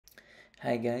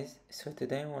Hi guys, so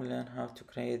today we'll learn how to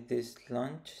create this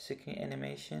launch screen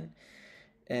animation.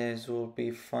 It will be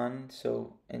fun,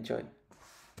 so enjoy.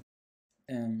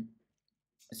 Um,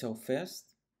 so first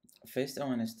I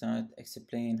want to start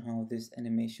explain how this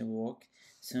animation work.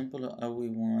 Simple, we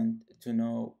want to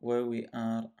know where we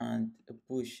are and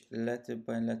push letter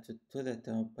by letter to the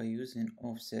top by using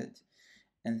offset,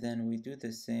 and then we do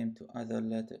the same to other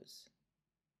letters.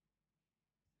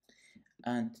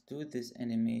 And to do this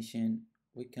animation,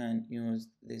 we can use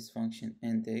this function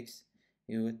index.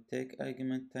 You would take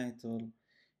argument title.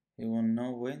 You will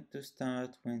know when to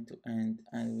start, when to end,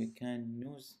 and we can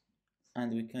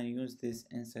use this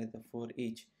inside the for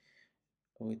each.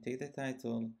 We take the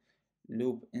title,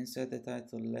 loop inside the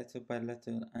title letter by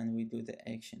letter, and we do the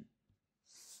action.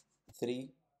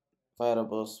 3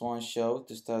 variables, one show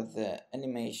to start the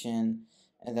animation,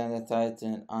 and then the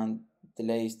title and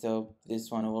delay stop. This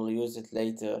one we'll use it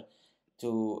later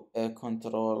to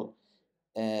control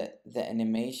the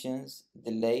animations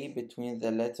delay between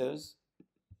the letters.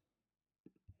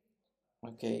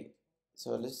 Okay,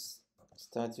 so let's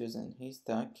start using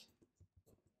haystack,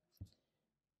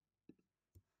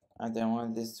 and I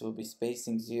want this to be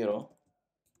spacing 0.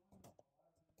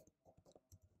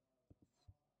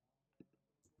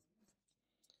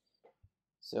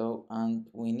 So, and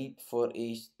we need for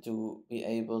each to be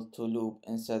able to loop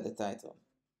inside the title.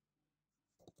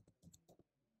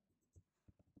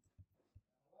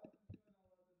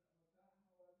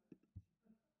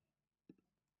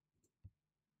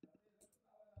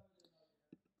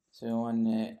 So we want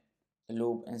to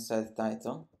loop inside the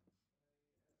title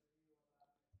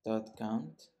dot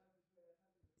count.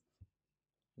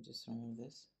 Just remove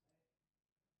this,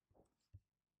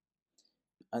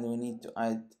 and we need to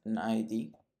add an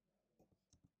ID.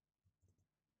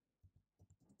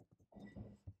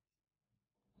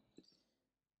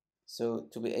 So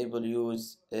to be able to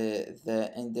use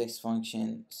the index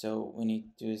function, so we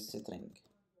need to use string.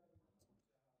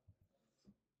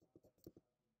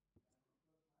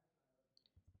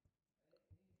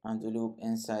 And we loop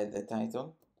inside the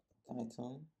title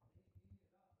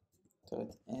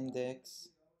dot index.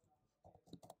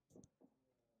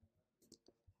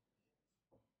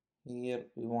 Here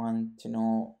we want to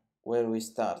know where we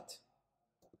start.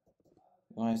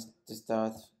 We want to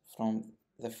start from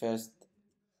the first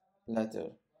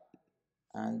letter,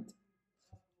 and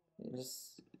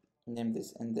let's name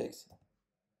this index.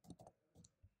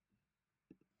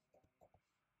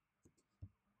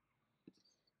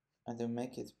 And then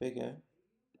make it bigger.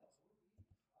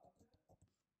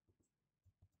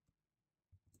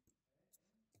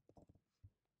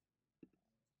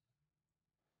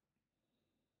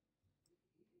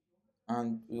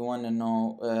 And we want to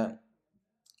know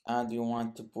and we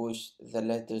want to push the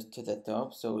letters to the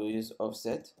top, so we use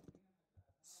offset.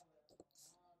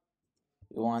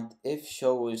 We want if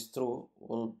show is true,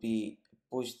 will be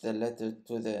push the letter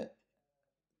to the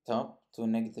top to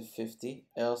 -50,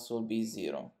 else will be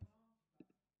 0.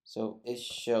 So if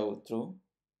show true,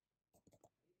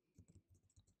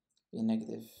 be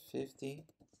 -50,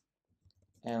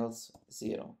 else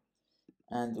 0.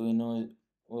 And we know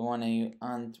we want to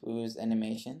and we use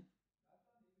animation.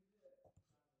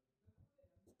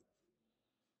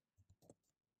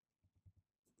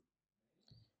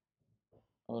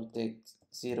 Will take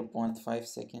 0.5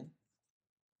 seconds.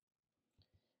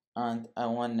 And I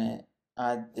want to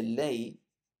add delay,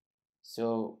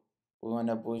 so we want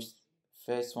to push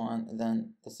first one,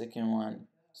 then the second one,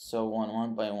 so on,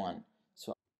 one by one.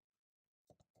 So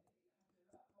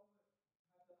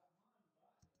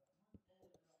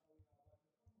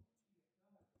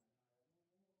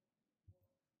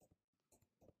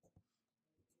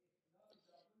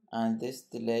and this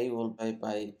delay will be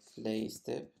by delay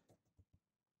step.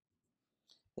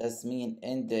 That's mean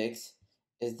index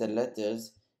is the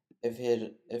letters. If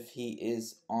he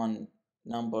is on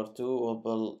number 2,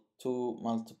 will be 2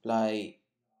 multiply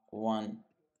 1,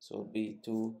 so it'll be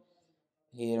 2.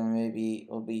 Here maybe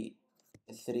will be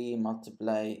 3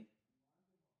 multiply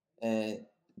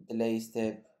delay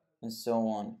step, and so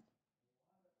on.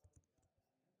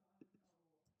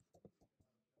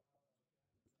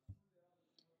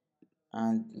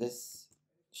 And let's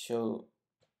show,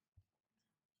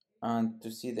 and to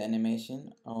see the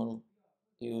animation I'll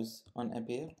use on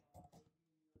appear.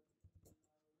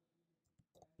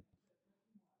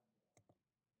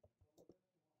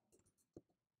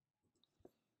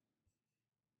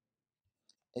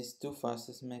 It's too fast,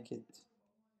 let's make it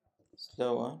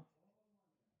slower.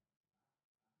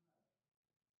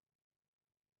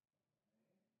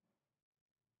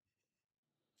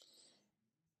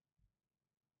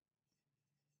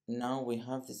 Now we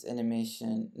have this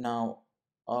animation. Now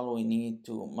all we need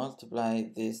to multiply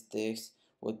this text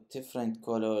with different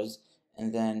colors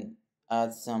and then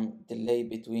add some delay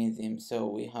between them, so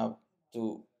we have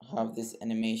to have this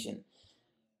animation.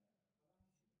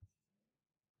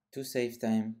 To save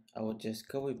time, I will just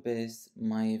copy paste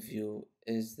my view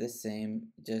is the same,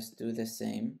 just do the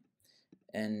same,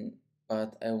 and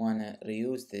but I wanna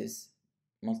reuse this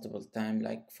multiple time,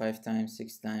 like 5 times,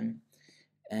 6 times,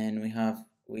 and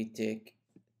we take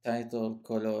title,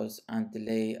 colors, and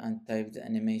delay, and type the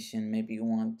animation. Maybe you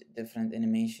want different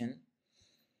animation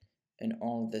and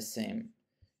all the same.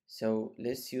 So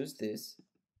let's use this.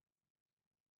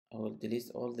 I will delete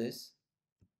all this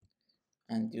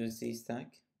and use this tag,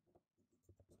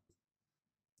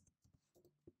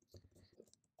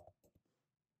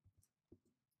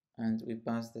 and we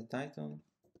pass the title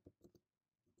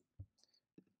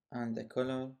and the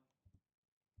color.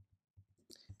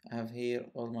 I have here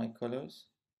all my colors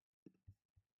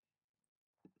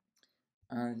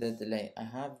and the delay. I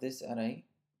have this array.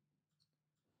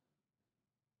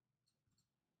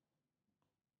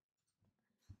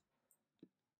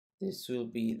 This will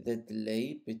be the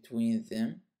delay between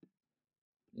them,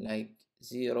 like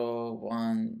 0,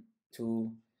 1,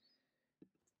 2.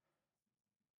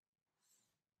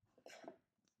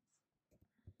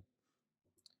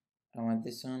 I want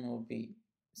this one will be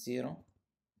 0,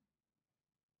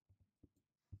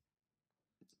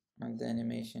 and the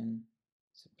animation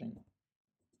spring.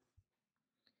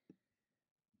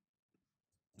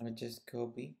 I'll just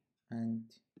copy and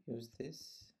use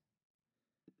this.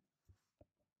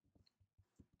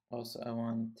 Also, I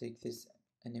want to take this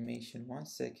animation 1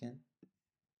 second.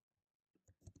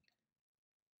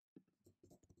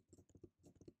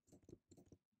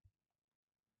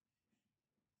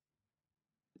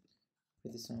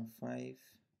 Put this on 5,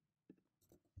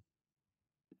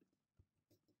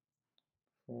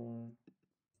 4,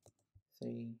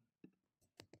 3,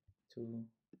 2,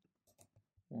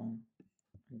 1,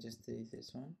 and just delete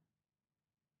this one.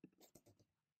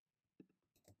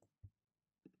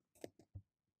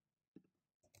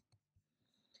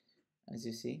 As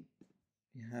you see,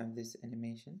 we have this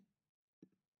animation.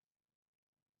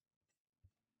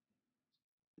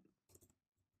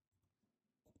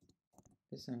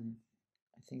 This one,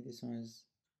 I think this one is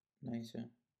nicer.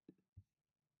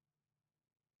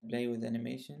 Play with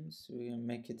animations, we will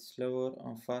make it slower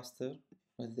or faster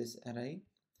with this array.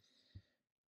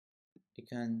 You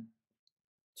can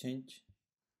change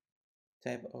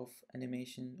type of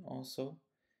animation also,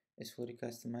 is fully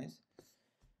customized.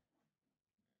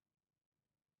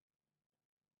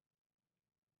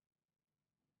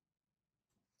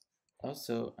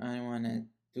 Also, I want to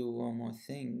do one more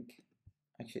thing,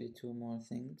 actually 2 more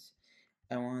things.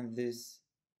 I want this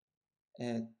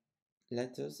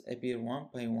letters appear one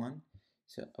by one,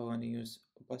 so I want to use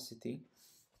opacity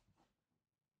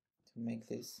to make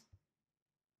this.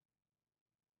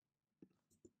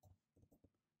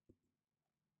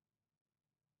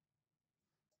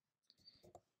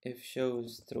 If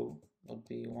shows true will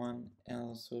be 1,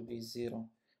 else will be 0,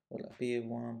 will appear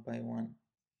one by one.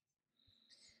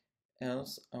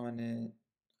 Else I want to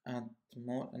add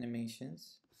more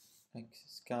animations like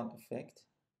scale effect.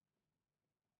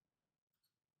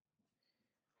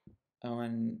 I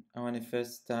want to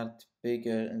first start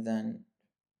bigger, and then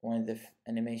when the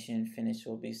animation finish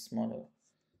will be smaller.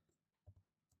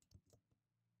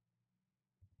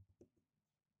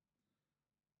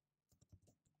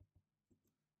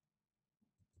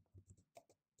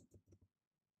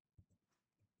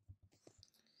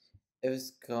 If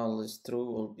scale is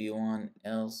true will be 1,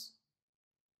 else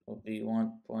will be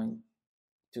 1.2.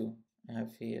 I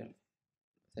have here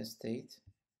the state.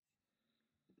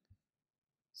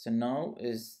 So now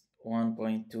is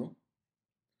 1.2.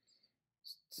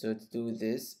 So to do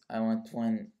this, I want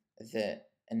when the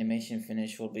animation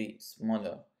finish will be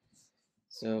smaller.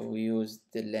 So we use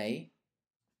delay.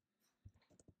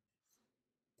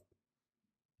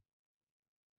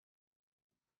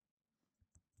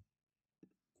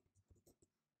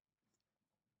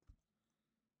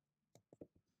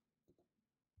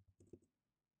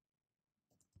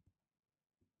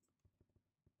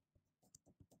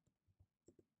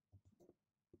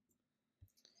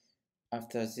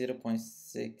 After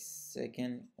 0.6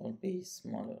 second will be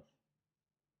smaller.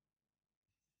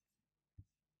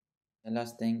 The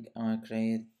last thing, I want to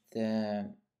create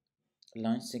the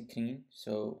launch screen,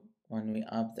 so when we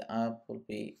up the app will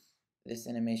be this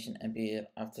animation appear.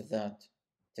 After that,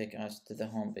 take us to the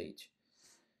home page.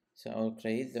 So I'll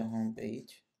create the home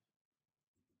page.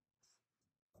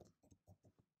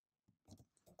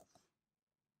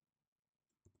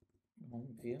 Home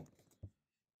view.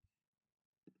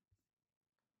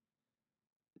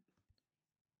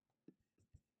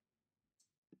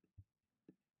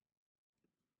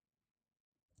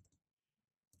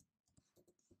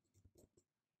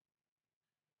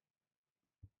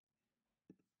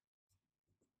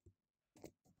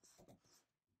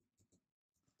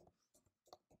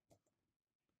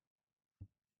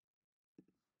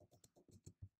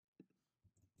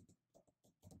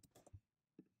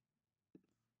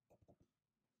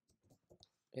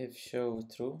 If show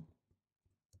true,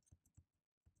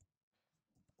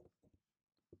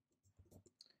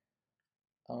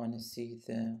 I want to see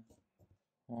the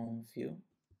home view,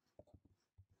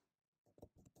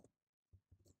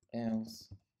 else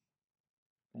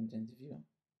content view.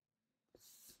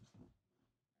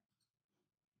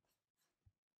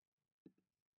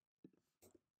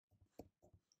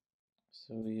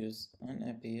 So we use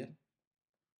unappear,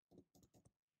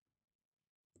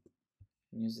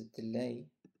 use a delay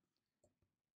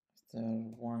after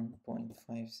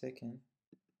 1.5 seconds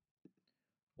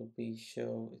will be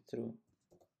show true.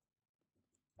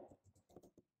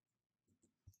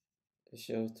 The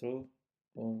show true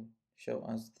will show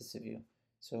us this view.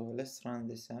 So let's run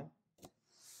this up.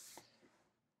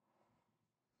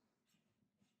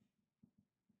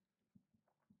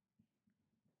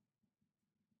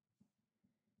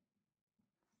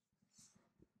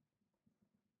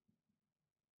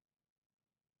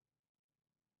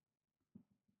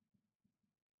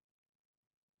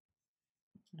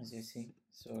 As you see,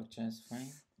 so works just fine.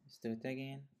 Let's do it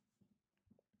again.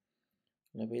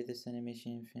 Repeat this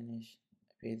animation, finish.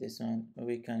 Repeat this one.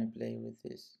 We can play with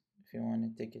this if you want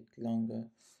to take it longer.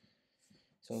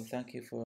 So thank you for